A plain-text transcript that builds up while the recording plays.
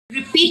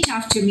Repeat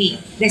after me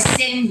the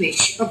same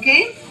wish,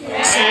 okay?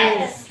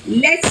 Yes. So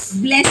let's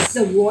bless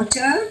the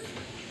water.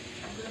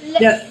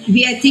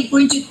 We are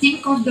going to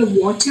think of the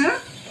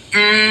water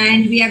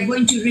and we are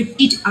going to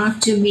repeat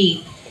after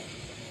me.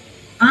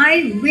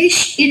 I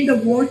wish in the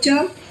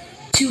water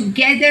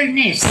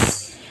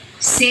togetherness.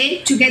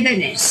 Say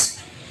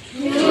togetherness.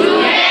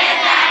 Togetherness.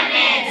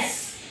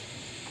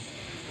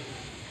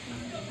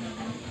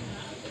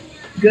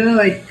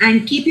 Good.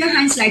 And keep your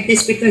hands like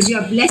this because you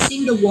are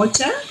blessing the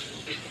water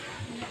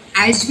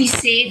as we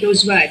say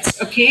those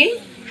words,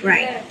 okay?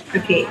 Right,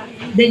 okay.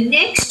 The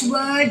next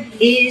word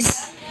is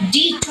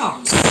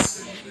detox.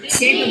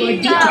 Say the word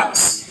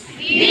detox.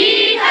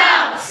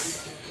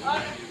 Detox.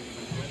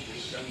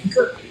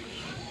 Good.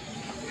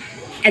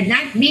 And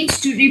that means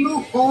to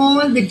remove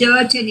all the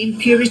dirt and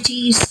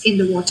impurities in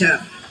the water.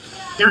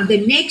 Now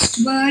the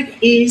next word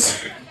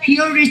is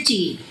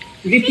purity.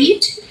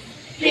 Repeat.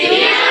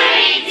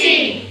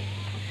 Purity.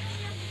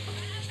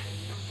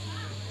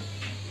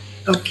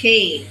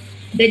 Okay.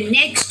 The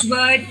next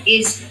word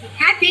is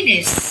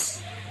happiness.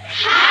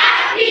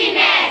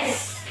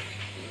 Happiness.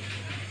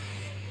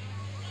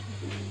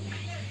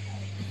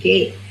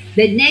 Okay.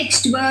 The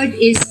next word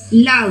is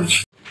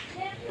love.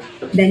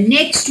 The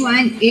next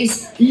one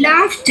is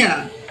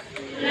laughter.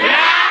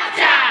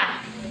 Laughter.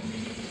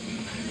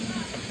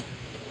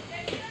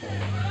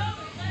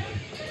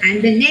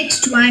 And the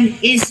next one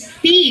is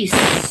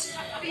peace.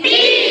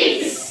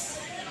 Peace.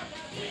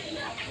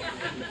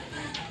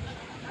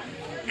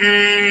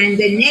 And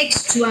the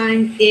next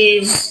one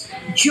is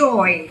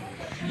joy.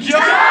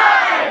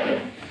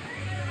 Joy.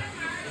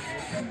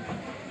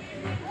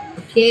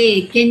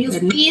 Okay, can you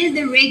feel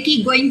the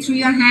Reiki going through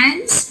your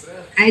hands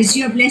as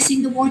you're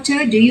blessing the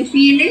water? Do you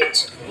feel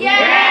it?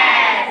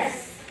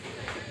 Yes.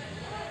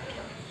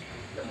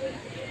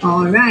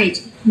 All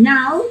right.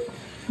 Now,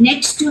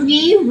 next to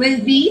me will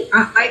be,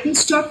 I will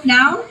stop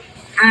now.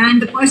 And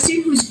the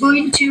person who's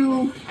going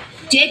to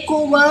take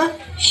over,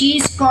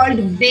 she's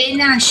called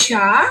Bena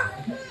Shah.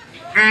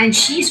 And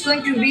she's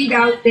going to read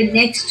out the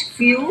next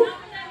few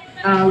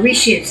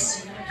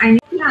wishes. And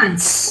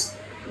plants.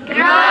 Grow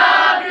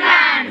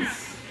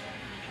plants.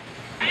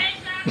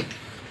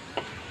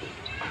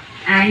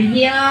 And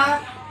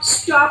here,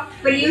 stop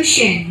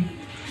pollution.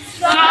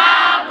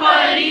 Stop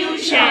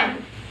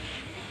pollution.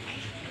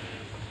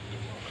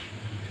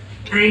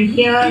 And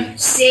here,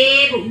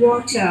 save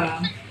water.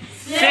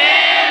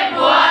 Save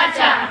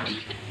water.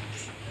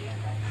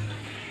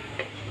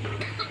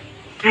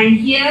 And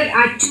here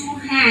are two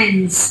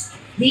hands.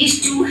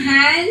 These two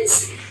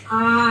hands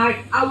are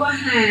our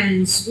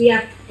hands. We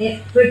are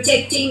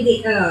protecting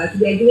the earth.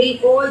 We are doing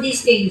all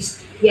these things.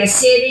 We are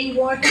saving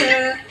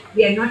water.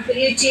 We are not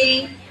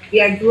polluting. We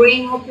are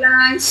growing more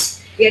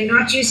plants. We are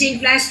not using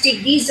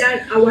plastic. These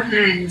are our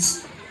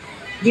hands.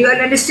 Do you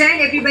all understand,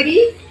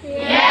 everybody?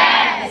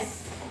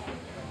 Yes.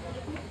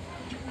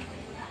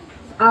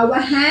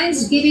 Our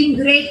hands giving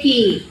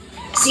Reiki.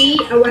 See,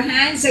 our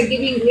hands are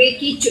giving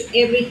Reiki to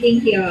everything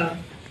here.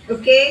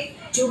 Okay?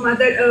 To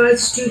Mother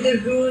Earth, to the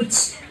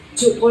roots,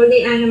 to all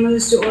the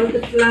animals, to all the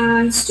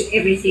plants, to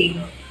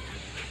everything.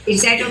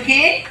 Is that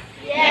okay?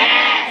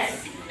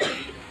 Yes.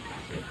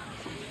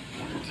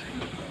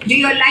 Do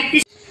you all like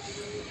this?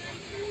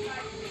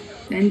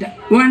 And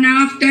one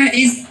after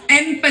is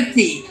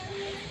empathy.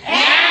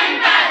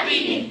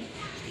 Empathy.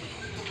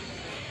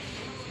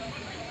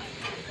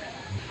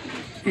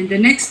 And the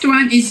next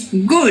one is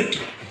good.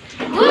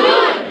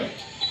 Good.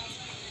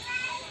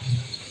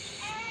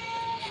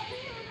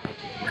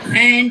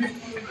 And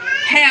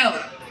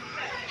health.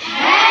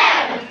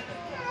 Health.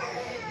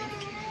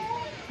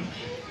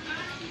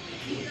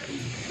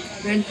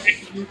 The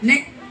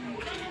next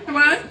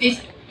one is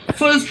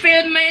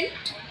fulfillment.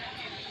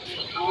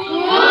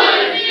 Fulfillment.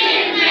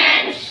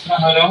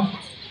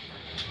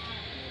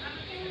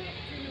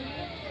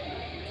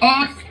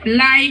 Of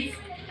life.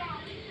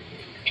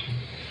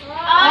 Of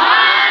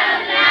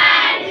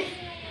life.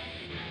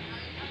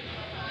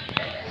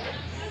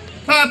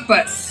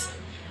 Purpose.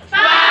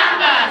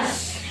 Purpose.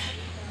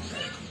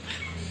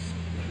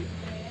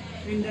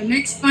 And the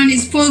next one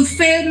is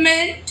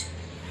fulfillment.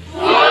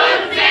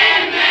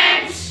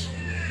 Fulfillment.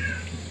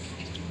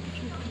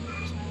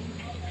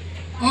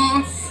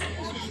 Of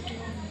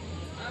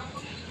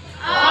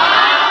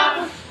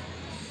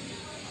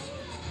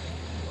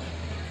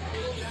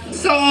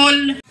soul.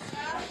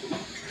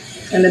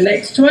 And the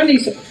next one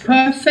is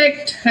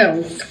perfect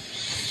health.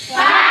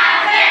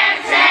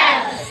 Perfect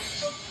health.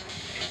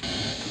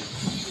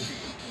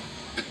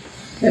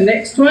 The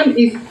next one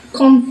is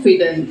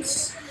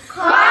confidence.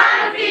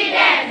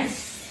 Confidence.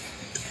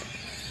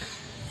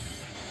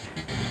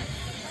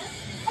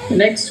 The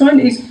next one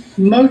is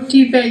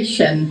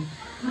motivation.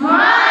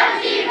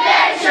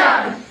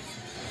 Motivation.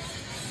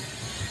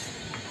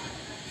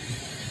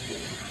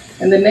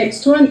 And the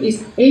next one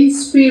is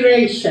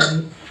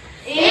inspiration.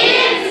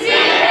 Inspiration.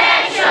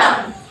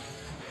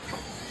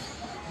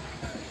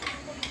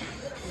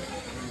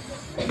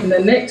 And the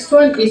next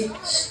one is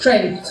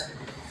strength.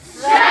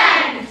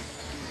 Strength.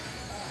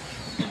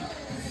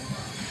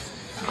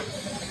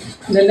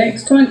 The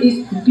next one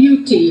is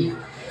beauty.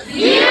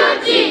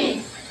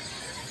 Beauty.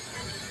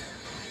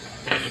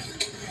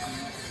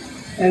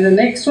 And the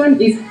next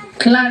one is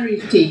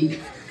clarity.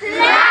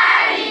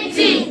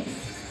 Clarity.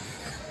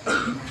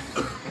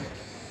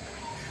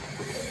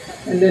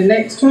 And the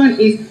next one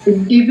is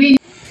divinity.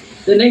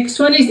 The next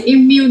one is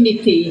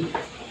immunity.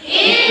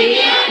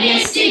 We are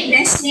still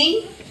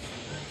blessing.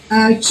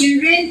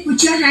 Children,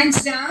 put your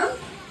hands down.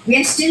 We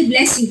are still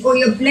blessing. Oh,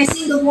 you're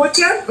blessing the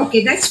water?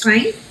 Okay, that's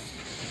fine.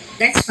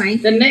 That's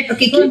fine. The next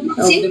Okay, one, keep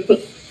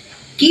blessing.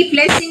 Keep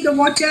blessing the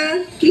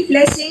water. Keep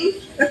blessing.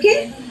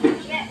 Okay?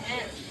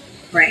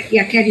 Right.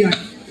 Yeah, carry on.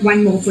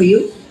 One more for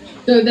you.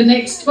 so the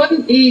next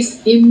one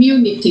is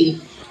immunity.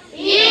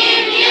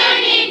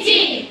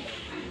 Immunity.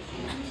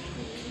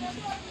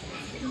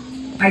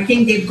 I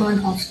think they've gone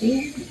off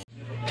there.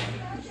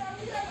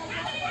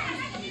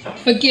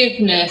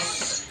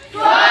 Forgiveness.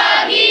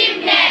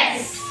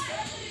 Forgiveness.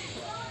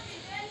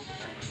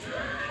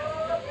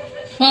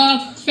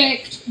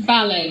 Perfect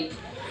balance.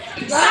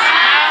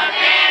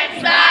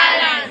 Perfect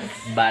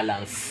balance.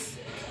 Balance.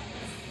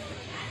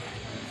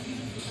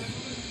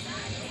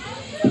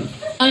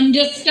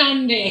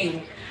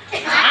 Understanding.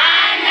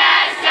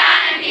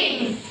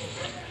 Understanding.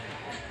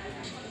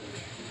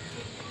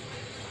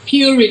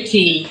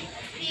 Purity.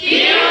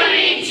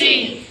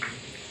 Purity.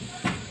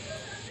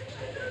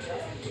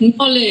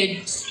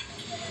 Knowledge.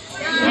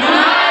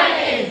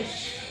 Knowledge.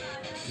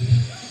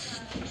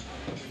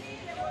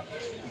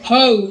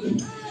 Hope.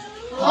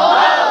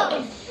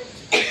 Hope.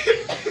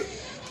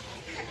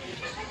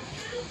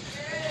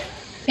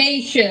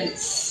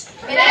 Patience.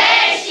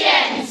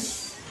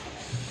 Patience.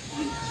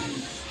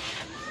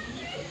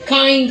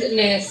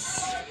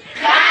 Kindness.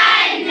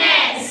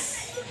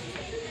 Kindness.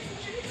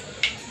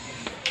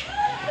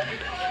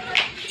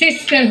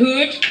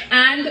 Sisterhood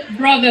and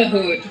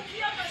brotherhood.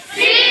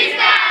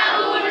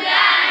 Sisterhood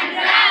and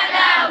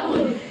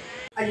brotherhood.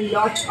 A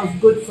lot of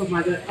good for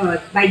Mother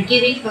Earth by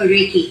giving her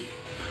Reiki.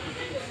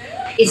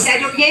 Is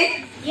that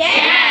okay?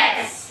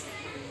 Yes.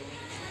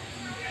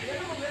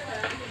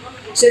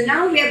 So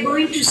now we are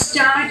going to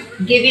start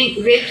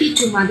giving Reiki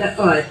to Mother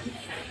Earth.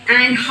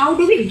 And how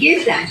do we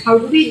give that? How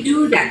do we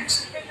do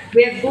that?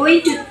 We are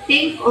going to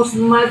think of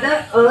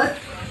Mother Earth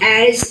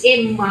as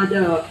a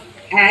mother,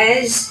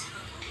 as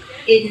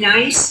a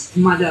nice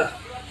mother.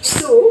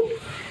 So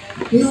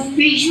you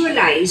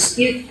visualize,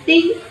 you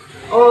think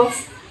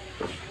of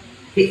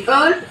the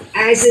earth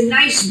as a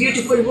nice,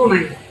 beautiful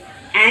woman,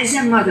 as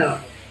a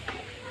mother.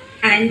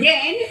 And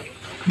then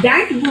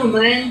that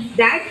woman,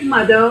 that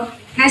mother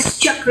has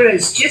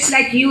chakras, just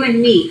like you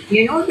and me.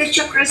 You know the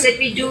chakras that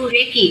we do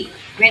Reiki.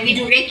 When we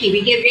do Reiki,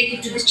 we give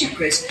Reiki to the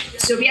chakras.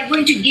 So we are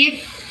going to give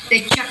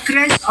the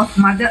chakras of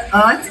Mother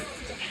Earth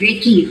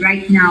Reiki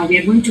right now. We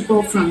are going to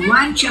go from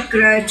one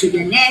chakra to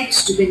the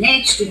next, to the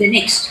next, to the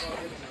next.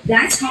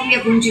 That's how we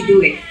are going to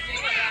do it.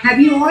 Have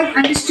you all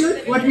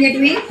understood what we are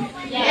doing?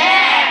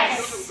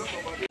 Yes.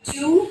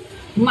 To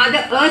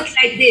Mother Earth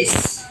like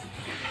this.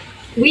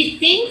 We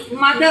think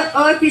Mother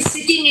Earth is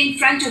sitting in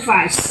front of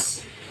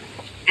us,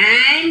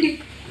 and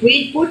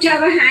we put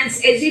our hands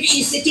as if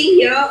she's sitting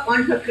here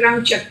on her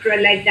crown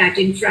chakra like that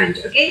in front,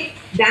 okay?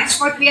 That's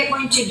what we are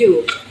going to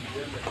do.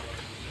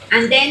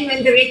 And then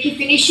when the Reiki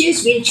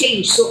finishes, we'll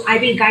change. So I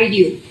will guide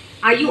you.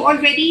 Are you all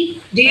ready?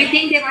 Do you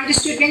think they've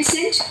understood,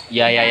 Vincent?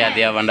 Yeah,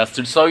 they have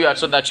understood. So you are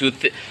so that you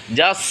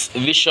just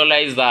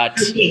visualize that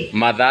Okay.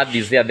 Mother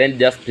is there, then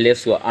just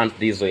place your hand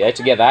this way, right?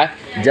 Together,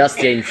 just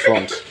here in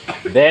front.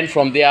 Then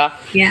from there,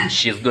 Yeah.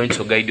 she's going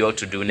to guide you how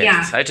to do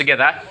next. Yeah. Right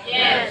together?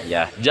 Yes.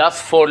 Yeah.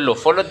 Just follow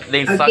the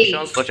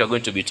instructions what you're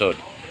going to be told.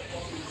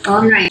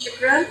 All right.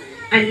 Chakra,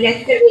 and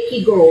let the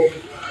Reiki go.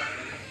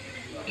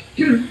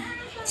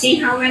 See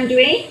how I'm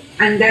doing?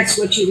 And that's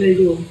what you will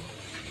do.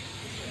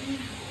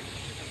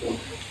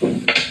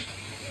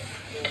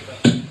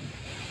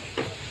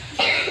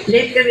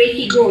 Let the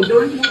Reiki go.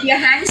 Don't move your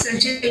hands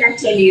until I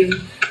tell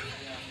you.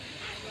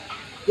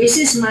 This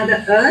is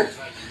Mother Earth,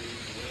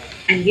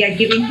 and we are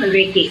giving her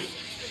Reiki.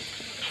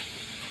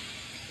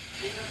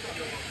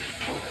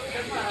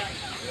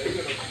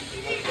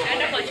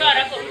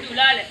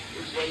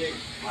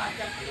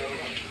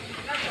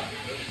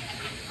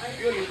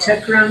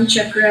 Chakram,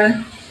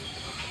 chakra.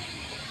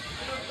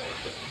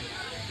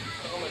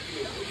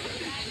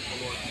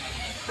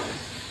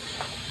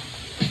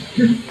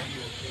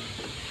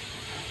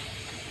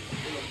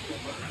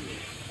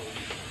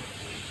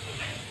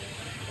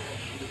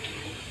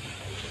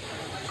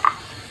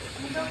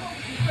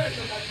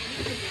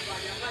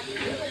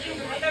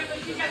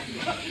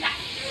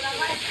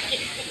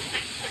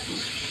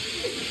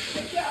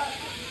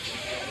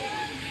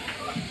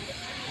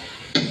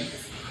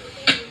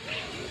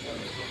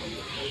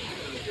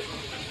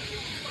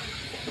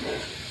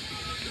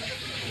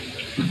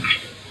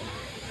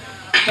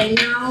 And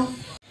now,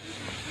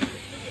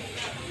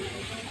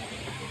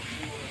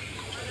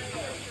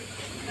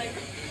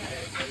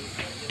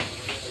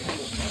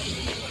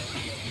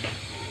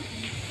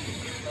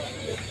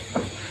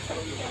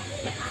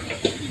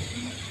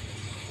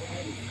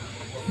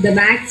 The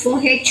back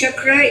forehead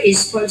chakra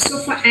is also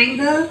for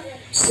anger.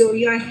 So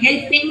you are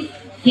helping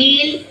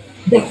heal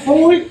the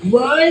whole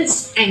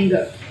world's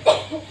anger.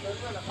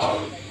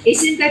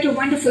 Isn't that a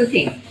wonderful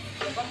thing?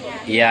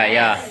 Yeah,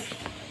 yeah.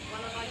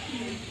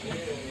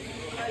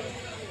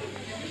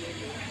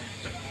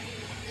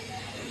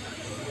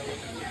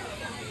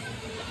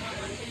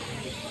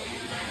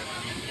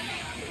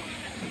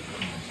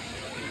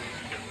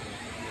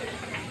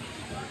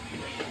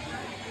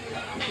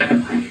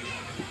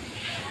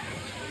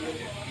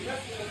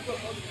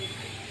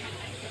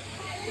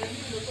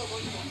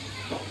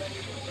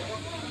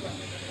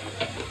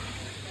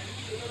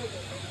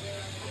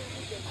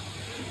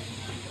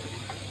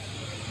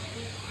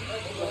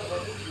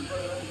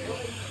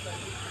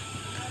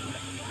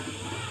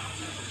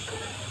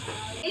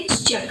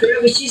 Next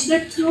chakra, which is the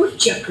throat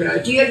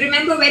chakra. Do you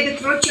remember where the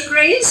throat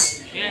chakra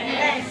is?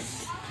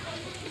 Yes.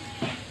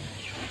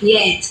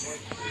 Yes.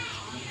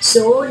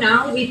 So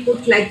now we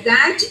put like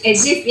that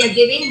as if we are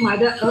giving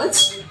Mother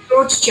Earth's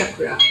throat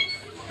chakra.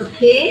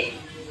 Okay?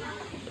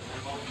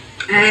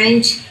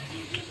 And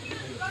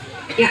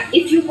yeah,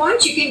 if you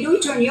want, you can do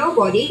it on your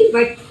body,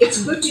 but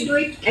it's good to do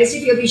it as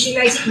if you're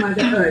visualizing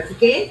Mother Earth.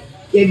 Okay?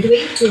 You're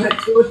doing to her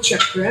throat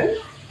chakra.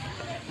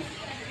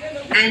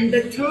 And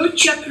the throat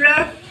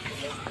chakra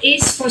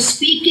is for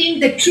speaking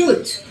the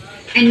truth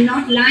and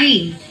not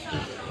lying.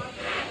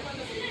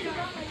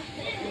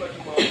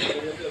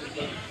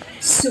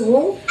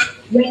 So,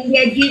 when we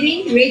are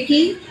giving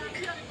Reiki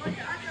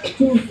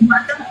to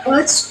Mother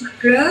Earth's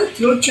chakra,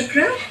 throat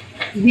chakra,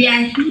 we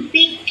are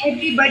helping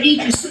everybody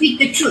to speak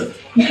the truth.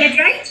 Is that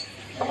right?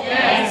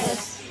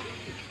 Yes.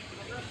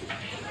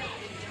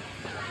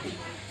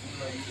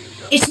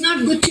 It's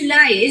not good to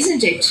lie,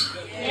 isn't it?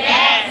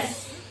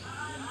 Yes.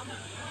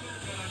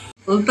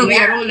 Also, we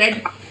are all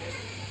led.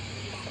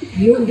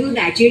 You'll do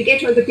that. You'll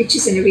get all the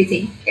pictures and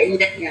everything.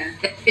 Yeah,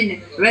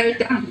 definitely. Well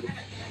done.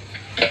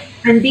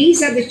 And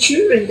these are the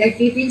children that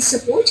we've been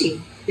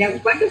supporting. They're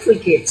wonderful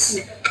kids.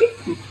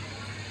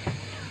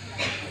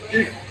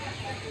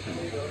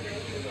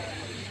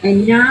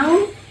 And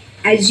now,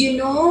 as you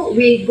know,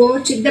 we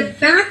go to the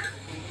back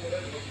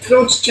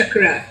throat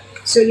chakra.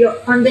 So you're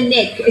on the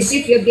neck, as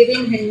if you're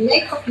giving the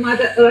neck of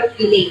Mother Earth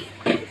healing.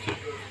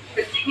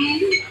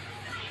 Okay.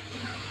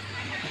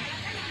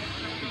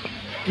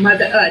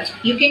 Mother Earth.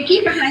 You can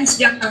keep your hands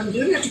down.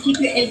 You don't have to keep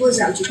your elbows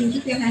out. You can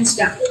keep your hands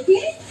down.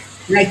 Okay?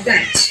 Like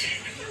that.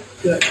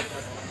 Good.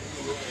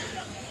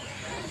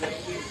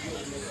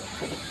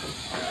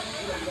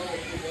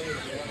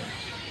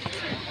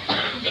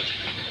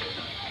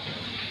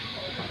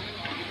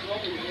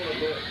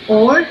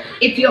 Or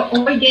if you're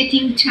all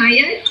getting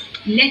tired,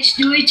 let's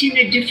do it in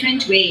a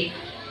different way.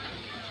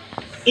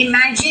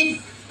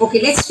 Imagine,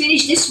 okay, let's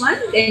finish this one,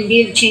 then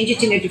we'll change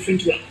it in a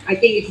different way. I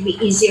think it'll be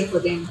easier for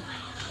them.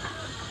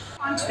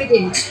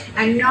 Confident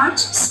and not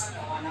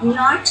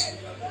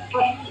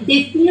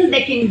they feel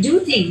they can do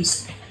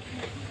things.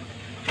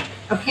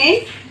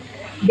 Okay?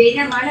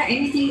 Bena Mala,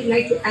 anything you'd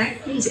like to add,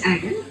 please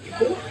add.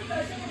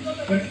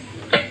 Okay?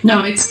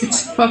 No, it's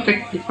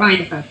perfectly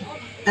fine.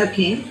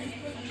 Okay.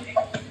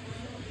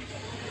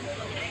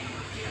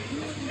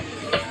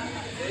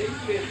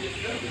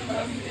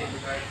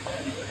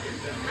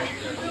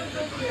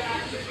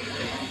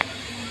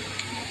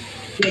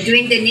 We're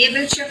doing the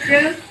navel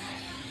chakra,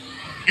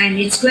 and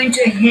it's going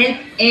to help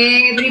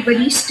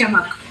everybody's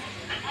stomach,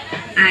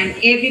 and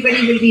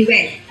everybody will be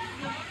well.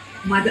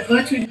 Mother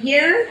Earth will be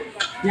here.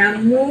 Now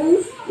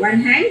move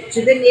one hand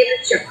to the navel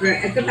chakra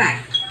at the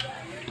back.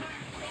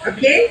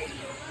 Okay?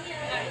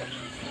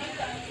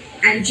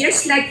 And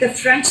just like the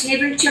front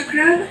navel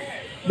chakra,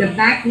 the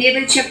back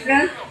navel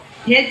chakra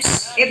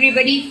helps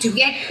everybody to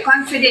get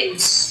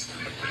confidence,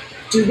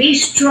 to be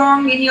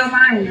strong in your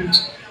mind.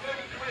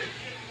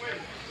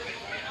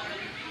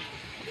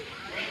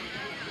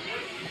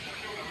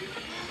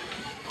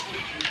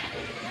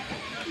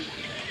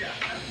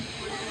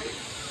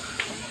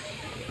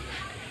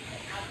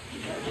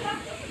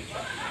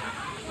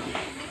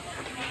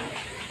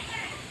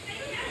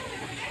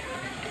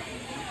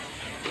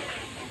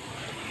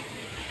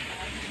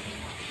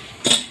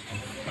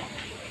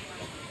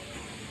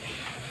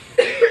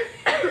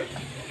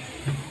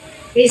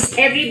 Is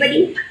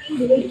everybody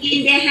feeling Reiki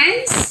in their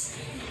hands?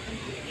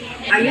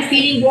 Are you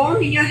feeling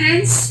warm in your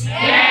hands?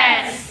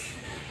 Yes.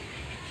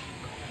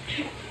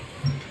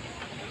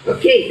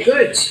 Okay,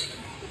 good.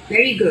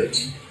 Very good.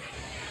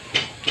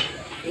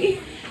 Okay.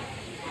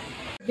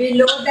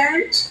 Below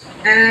that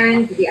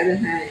and the other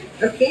hand.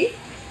 Okay?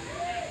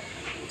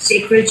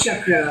 Sacral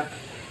chakra.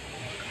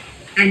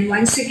 And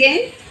once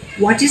again,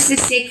 what is the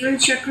sacral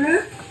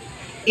chakra?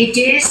 It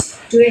is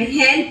to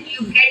help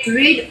you get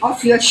rid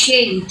of your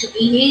shame, to be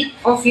healed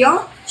of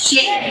your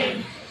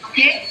shame.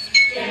 Okay?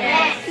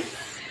 Yes.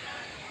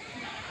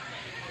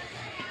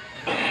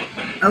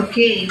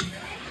 Okay.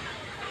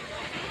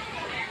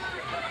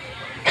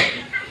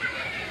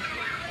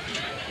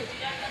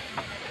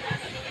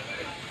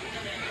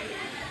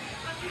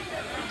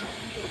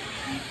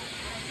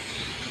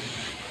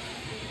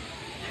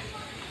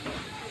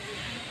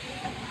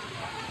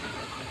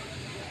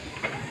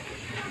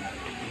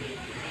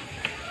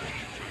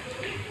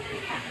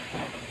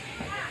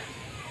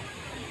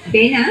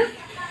 Bena,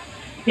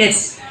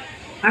 Yes.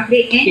 at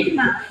the end,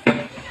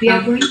 we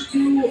are going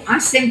to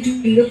ask them to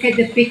look at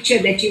the picture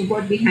that you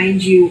got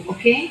behind you,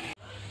 okay?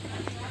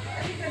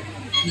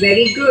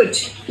 Very good.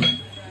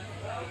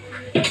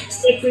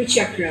 Sacral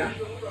chakra.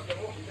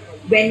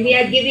 When we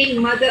are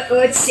giving Mother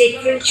Earth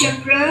sacral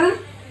chakra,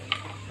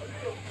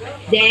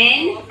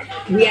 then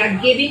we are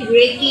giving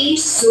Reiki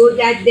so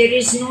that there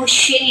is no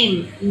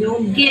shame,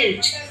 no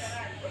guilt.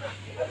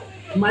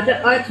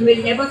 Mother Earth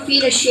will never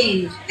feel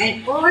ashamed,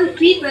 and all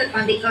people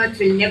on the earth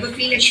will never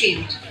feel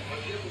ashamed.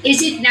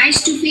 Is it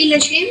nice to feel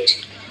ashamed?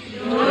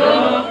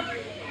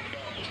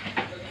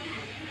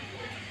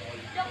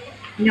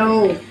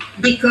 No,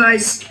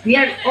 because we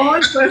are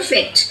all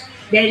perfect.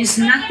 There is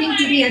nothing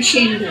to be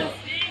ashamed of.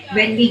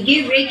 When we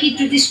give Reiki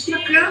to this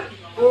chakra,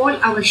 all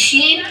our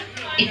shame,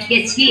 it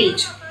gets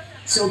healed.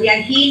 So we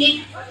are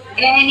healing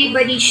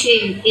anybody's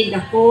shame in the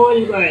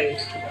whole world.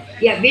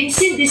 Yeah,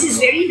 Vincent, this is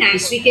very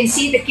nice. We can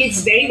see the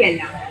kids very well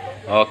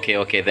now.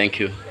 Okay, thank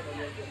you.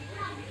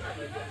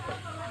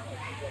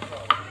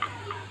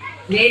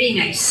 Very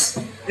nice.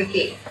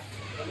 Okay.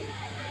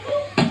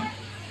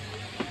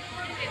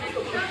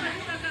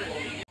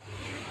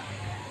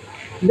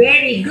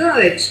 Very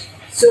good.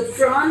 So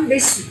from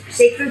this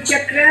sacral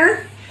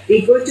chakra,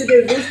 we go to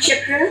the root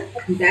chakra.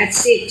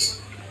 That's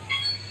it.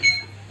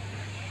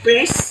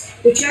 Press,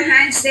 put your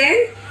hands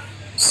there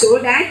so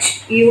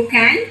that you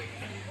can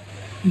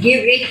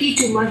give Reiki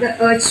to Mother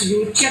Earth's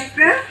root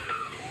chakra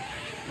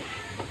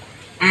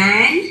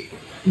and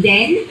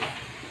then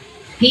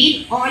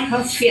heal all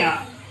her fear.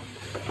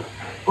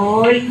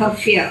 All her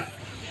fear.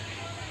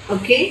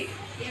 Okay?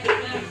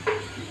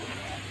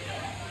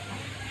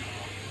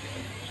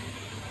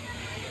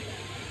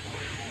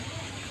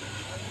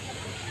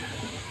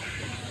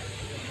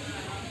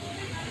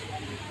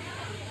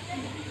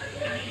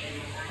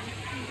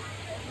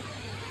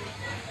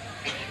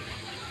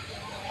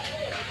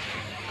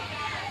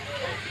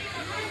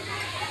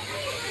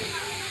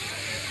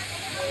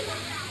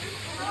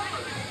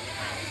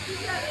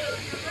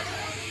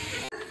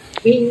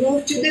 We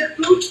move to the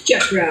root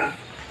chakra,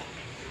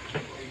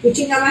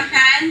 putting our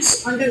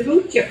hands on the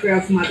root chakra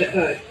of Mother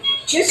Earth,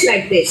 just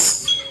like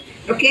this.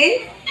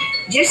 Okay?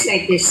 Just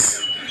like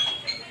this.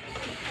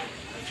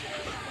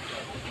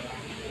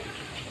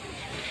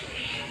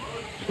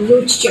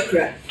 Root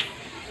chakra.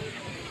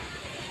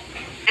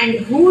 And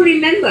who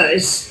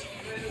remembers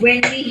when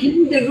we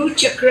heal the root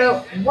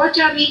chakra, what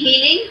are we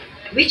healing?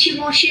 Which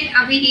emotion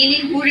are we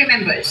healing? Who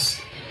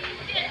remembers?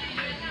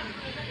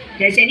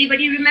 Does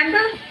anybody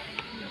remember?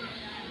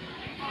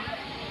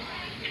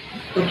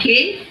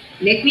 Okay,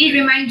 let me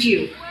remind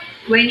you.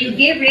 When you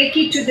give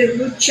Reiki to the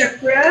root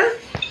chakra,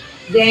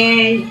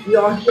 then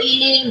you're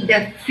healing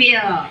the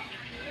fear.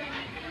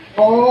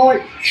 All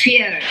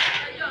fear.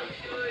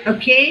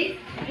 Okay?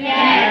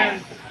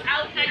 Yes.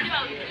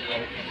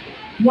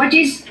 What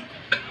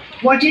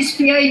is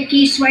fear in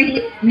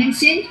Kiswahili,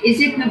 Vincent? Is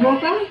it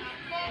Nagopa?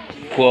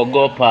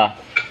 Kuogopa.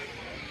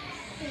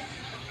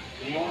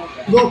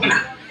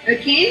 Gopa.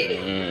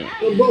 Okay?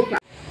 Gopa.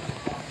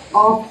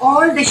 Of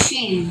all the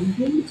shame,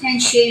 guilt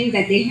and shame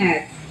that they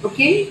have.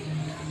 Okay?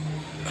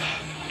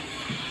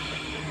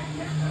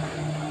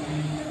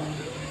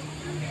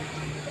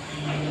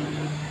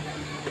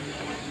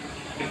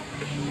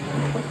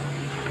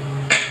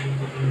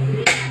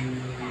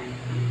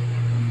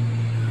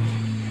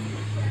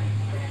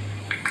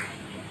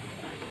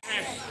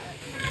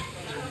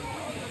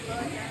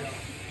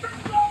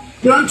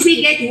 Don't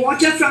we get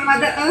water from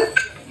Mother Earth?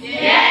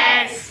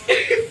 Yes.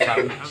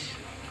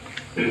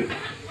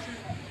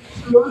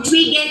 Don't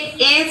we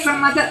get air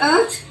from Mother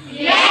Earth?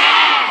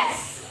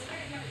 Yes.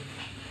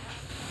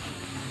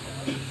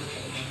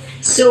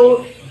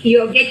 So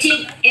you're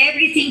getting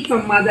everything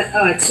from Mother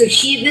Earth. So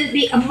she will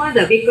be a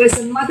mother because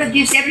the mother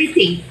gives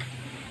everything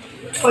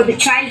for the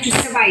child to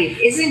survive,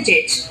 isn't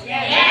it?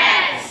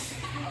 Yes.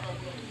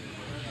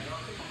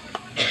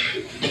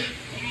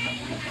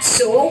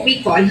 So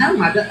we call her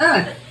Mother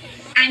Earth.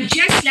 And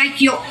just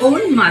like your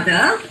own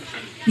mother,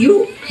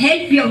 you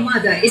help your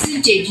mother,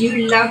 isn't it?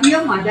 You love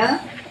your mother,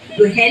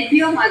 you help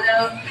your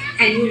mother,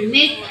 and you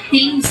make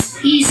things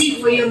easy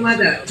for your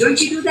mother. Don't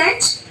you do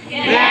that?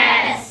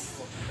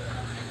 Yes.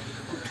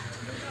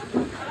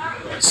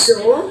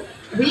 So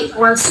we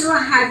also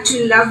have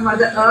to love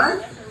Mother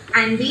Earth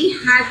and we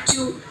have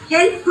to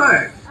help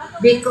her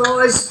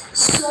because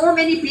so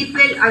many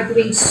people are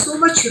doing so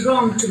much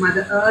wrong to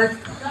Mother Earth.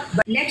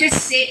 But let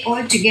us say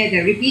all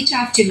together, repeat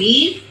after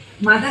me,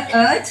 Mother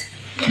Earth,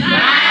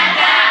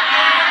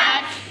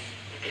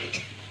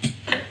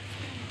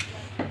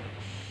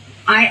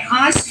 I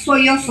ask for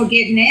your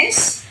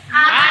forgiveness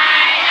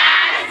I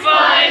ask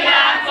for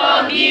your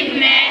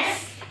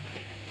forgiveness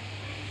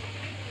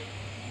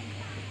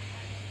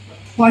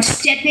for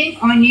stepping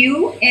on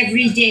you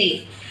every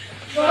day.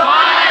 for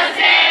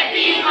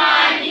stepping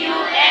on you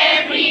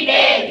every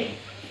day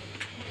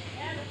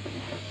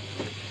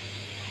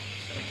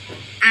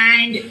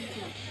And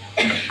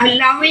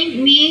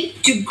allowing me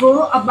to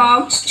go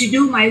about to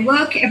do my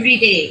work every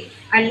day.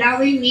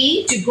 allowing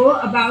me to go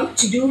about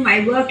to do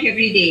my work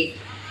every day.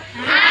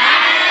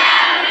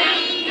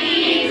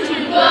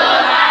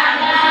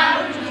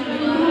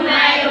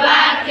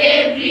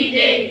 Every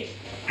day.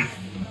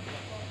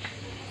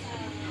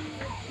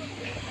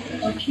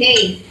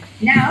 Okay,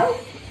 now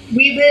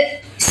we will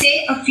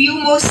say a few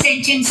more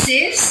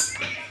sentences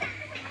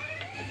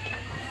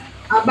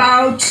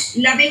about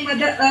loving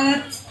Mother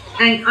Earth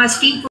and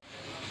asking for.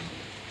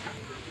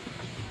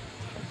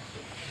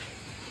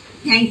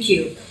 Thank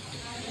you.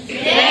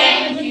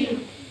 Thank you.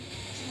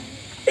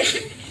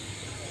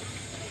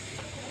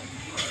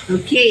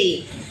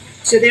 Okay,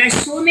 so there are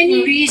so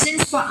many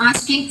reasons for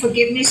asking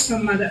forgiveness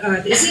from Mother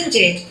Earth, isn't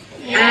it?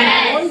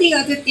 And all the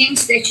other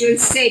things that you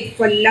said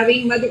for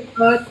loving Mother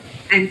Earth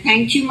and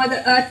thank you,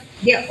 Mother Earth,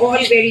 they're all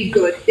very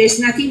good. There's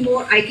nothing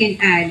more I can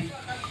add.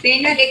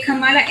 Pena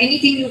Rekhamala,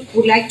 anything you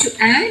would like to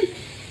add?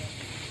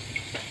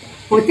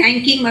 For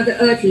thanking Mother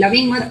Earth,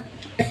 loving Mother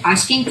Earth,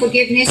 asking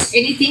forgiveness,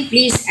 anything,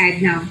 please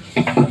add now.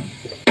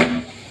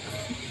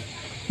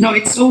 No,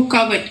 it's all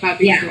covered,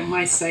 Bobby, Yeah. from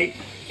my side.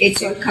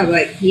 It's all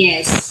covered,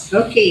 yes.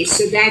 Okay,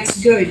 so that's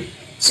good.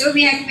 So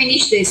we have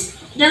finished this.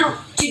 Now,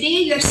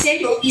 today you have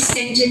said all these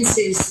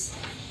sentences.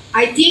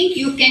 I think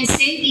you can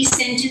say these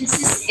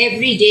sentences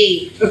every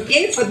day,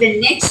 okay, for the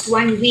next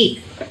 1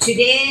 week.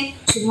 Today,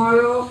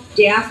 tomorrow,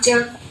 day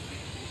after.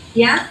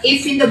 Yeah,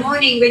 if in the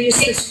morning when you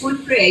say a full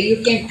prayer,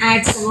 you can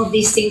add some of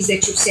these things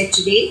that you've said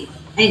today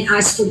and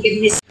ask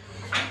forgiveness.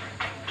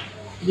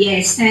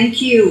 Yes,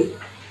 thank you.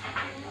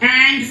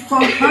 And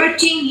for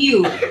hurting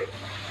you.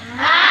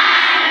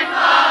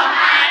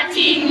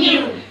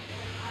 Continue.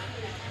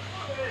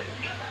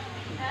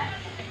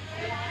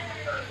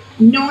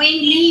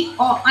 Knowingly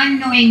or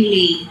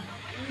unknowingly.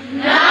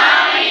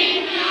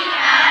 Knowingly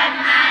and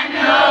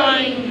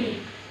unknowingly.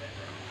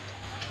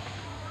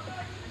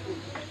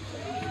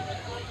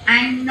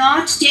 And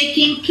not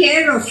taking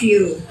care of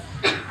you.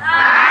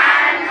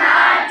 And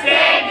not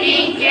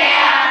taking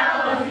care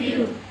of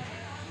you.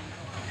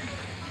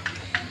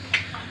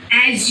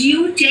 As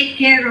you take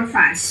care of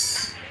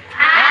us.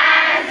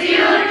 As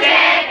you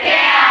take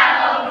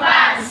care of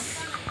us.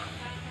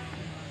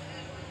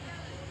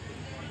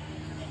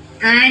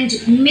 And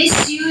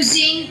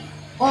misusing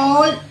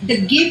all the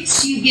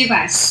gifts you give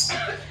us.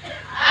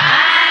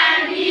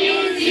 And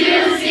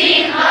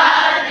misusing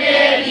all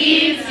the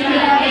gifts you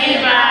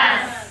give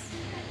us.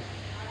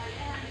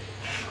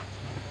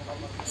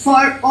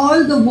 For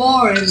all the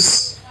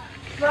wars.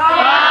 For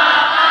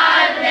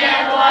all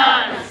the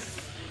wars.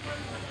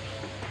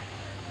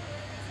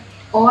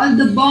 All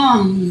the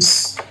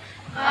bombs.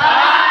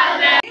 All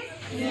the...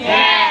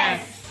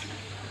 Yes.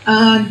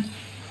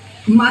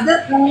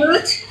 Mother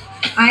Earth,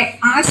 I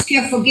ask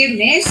your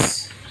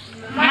forgiveness.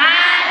 Mother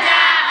Earth,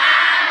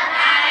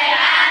 I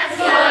ask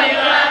for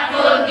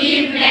your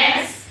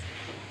forgiveness.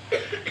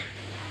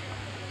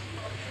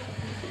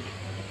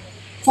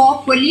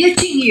 For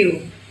polluting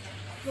you.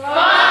 For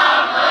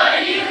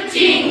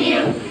polluting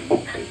you.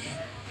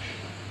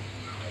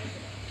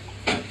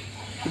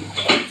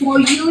 For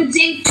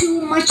using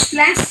too much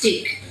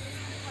plastic.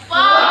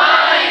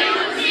 For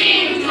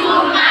using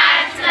too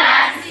much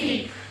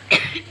plastic.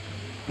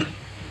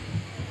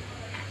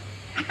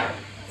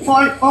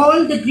 For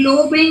all the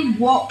global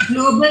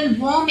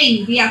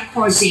warming we are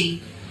causing.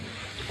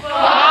 For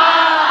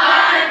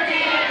all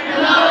the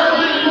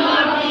global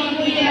warming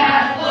we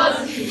are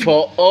causing.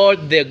 For all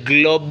the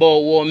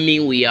global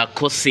warming we are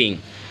causing.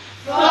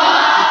 For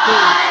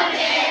all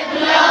the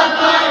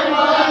global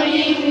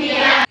warming we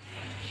are.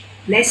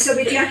 Bless her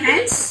with your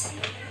hands.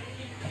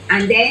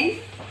 And then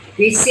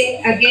we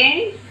say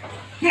again,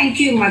 thank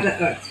you, Mother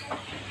Earth.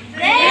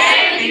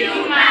 Thank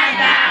you, Mother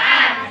Earth.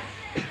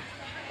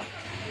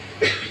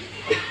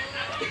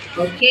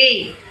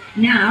 Okay,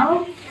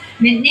 now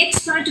the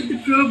next part of the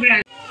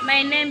program.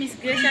 My name is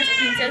Gracious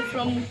Princess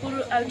from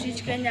Mukuru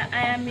Outreach, Kenya.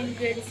 I am in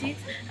grade 6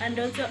 and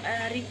also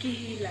a Reiki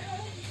healer.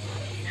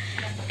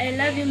 I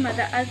love you,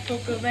 Mother Earth, for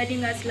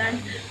providing us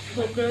land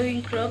for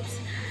growing crops,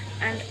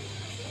 and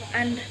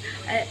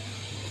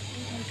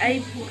I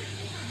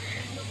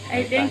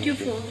thank you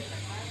for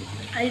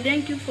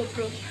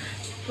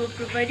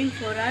providing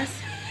for us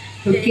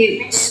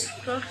Okay. the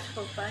crops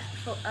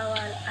for our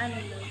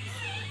animals.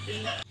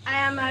 I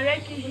am a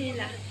Reiki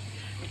healer.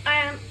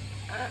 I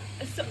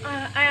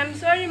am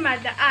sorry,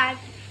 Mother Earth,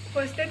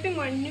 for stepping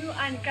on you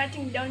and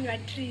cutting down your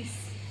trees.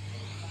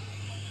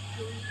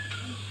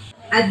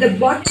 At the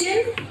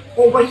bottom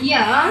over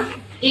here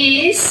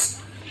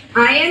is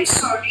I am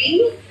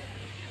sorry.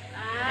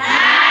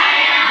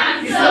 I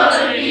am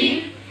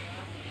sorry.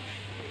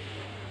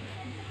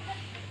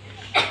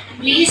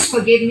 Please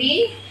forgive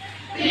me.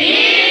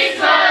 Please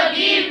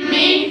forgive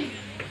me.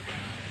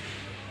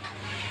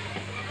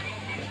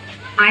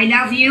 I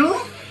love you.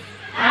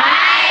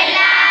 I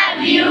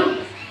love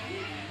you.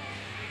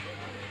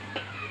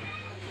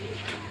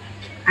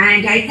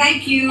 And I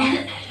thank you.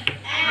 And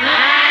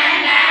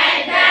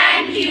I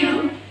thank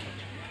you.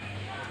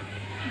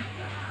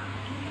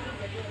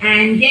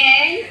 And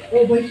then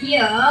over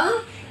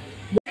here,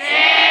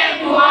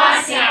 Save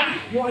water.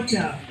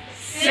 water.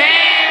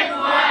 Save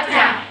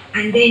water.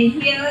 And then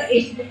here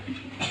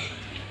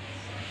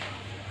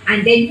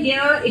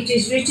it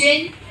is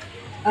written,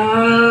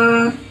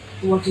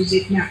 what is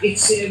it now?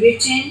 It's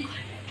written,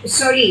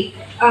 sorry,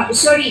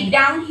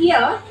 down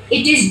here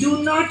it is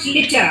do not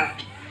litter.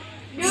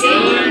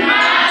 Do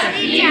not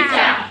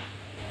litter.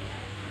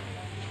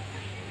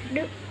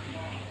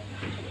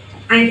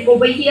 And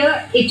over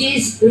here it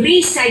is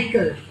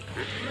recycle.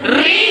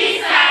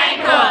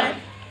 Recycle.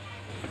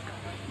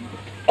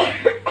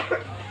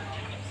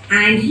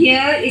 And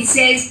here it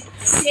says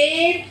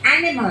save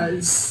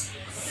animals.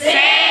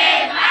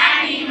 Save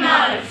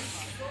animals.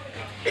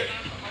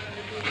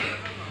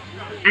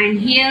 And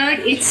here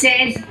it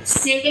says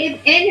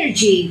save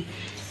energy.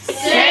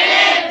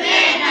 Save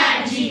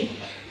energy.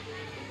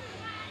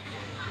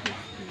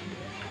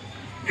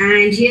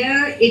 And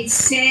here it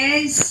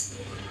says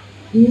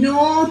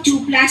no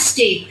to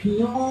plastic.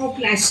 No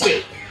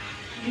plastic.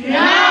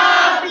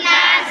 No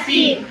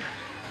plastic.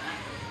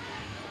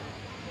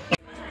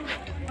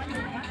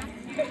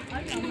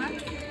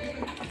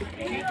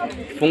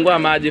 Fungua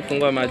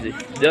maji.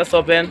 Just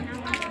open.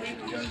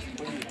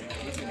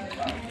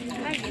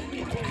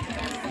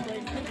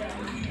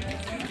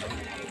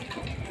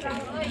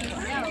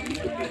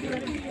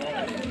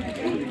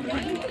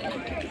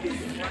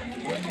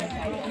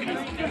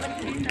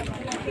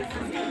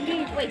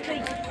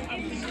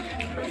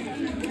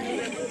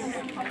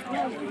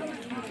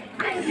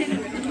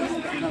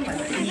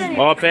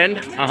 Opened.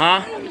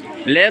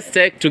 Let's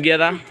take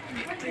together.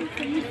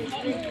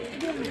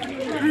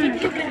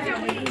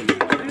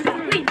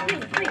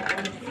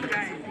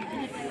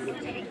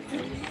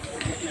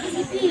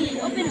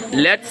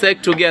 Let's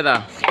take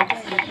together.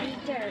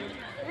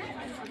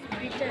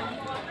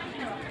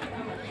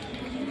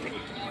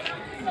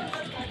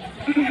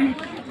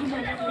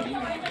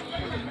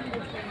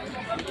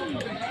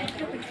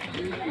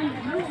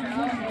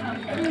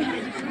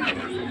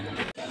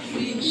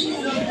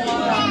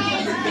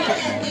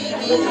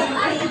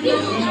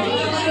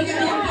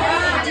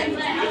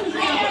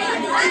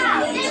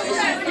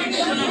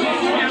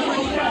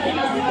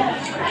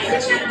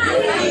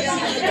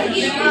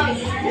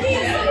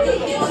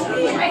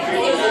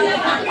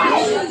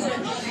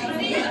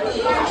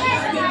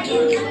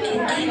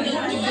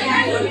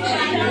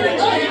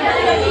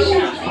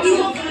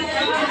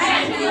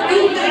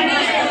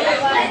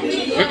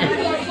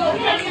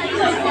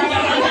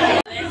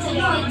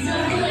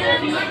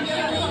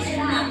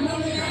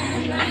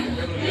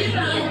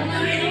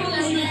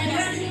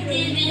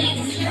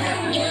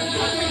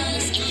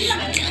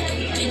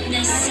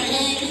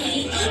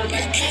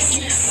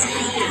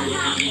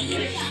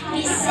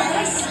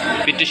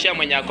 Pitishia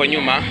mwenye ako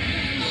nyuma.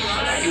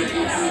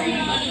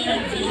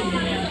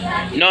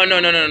 No,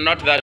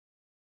 not that.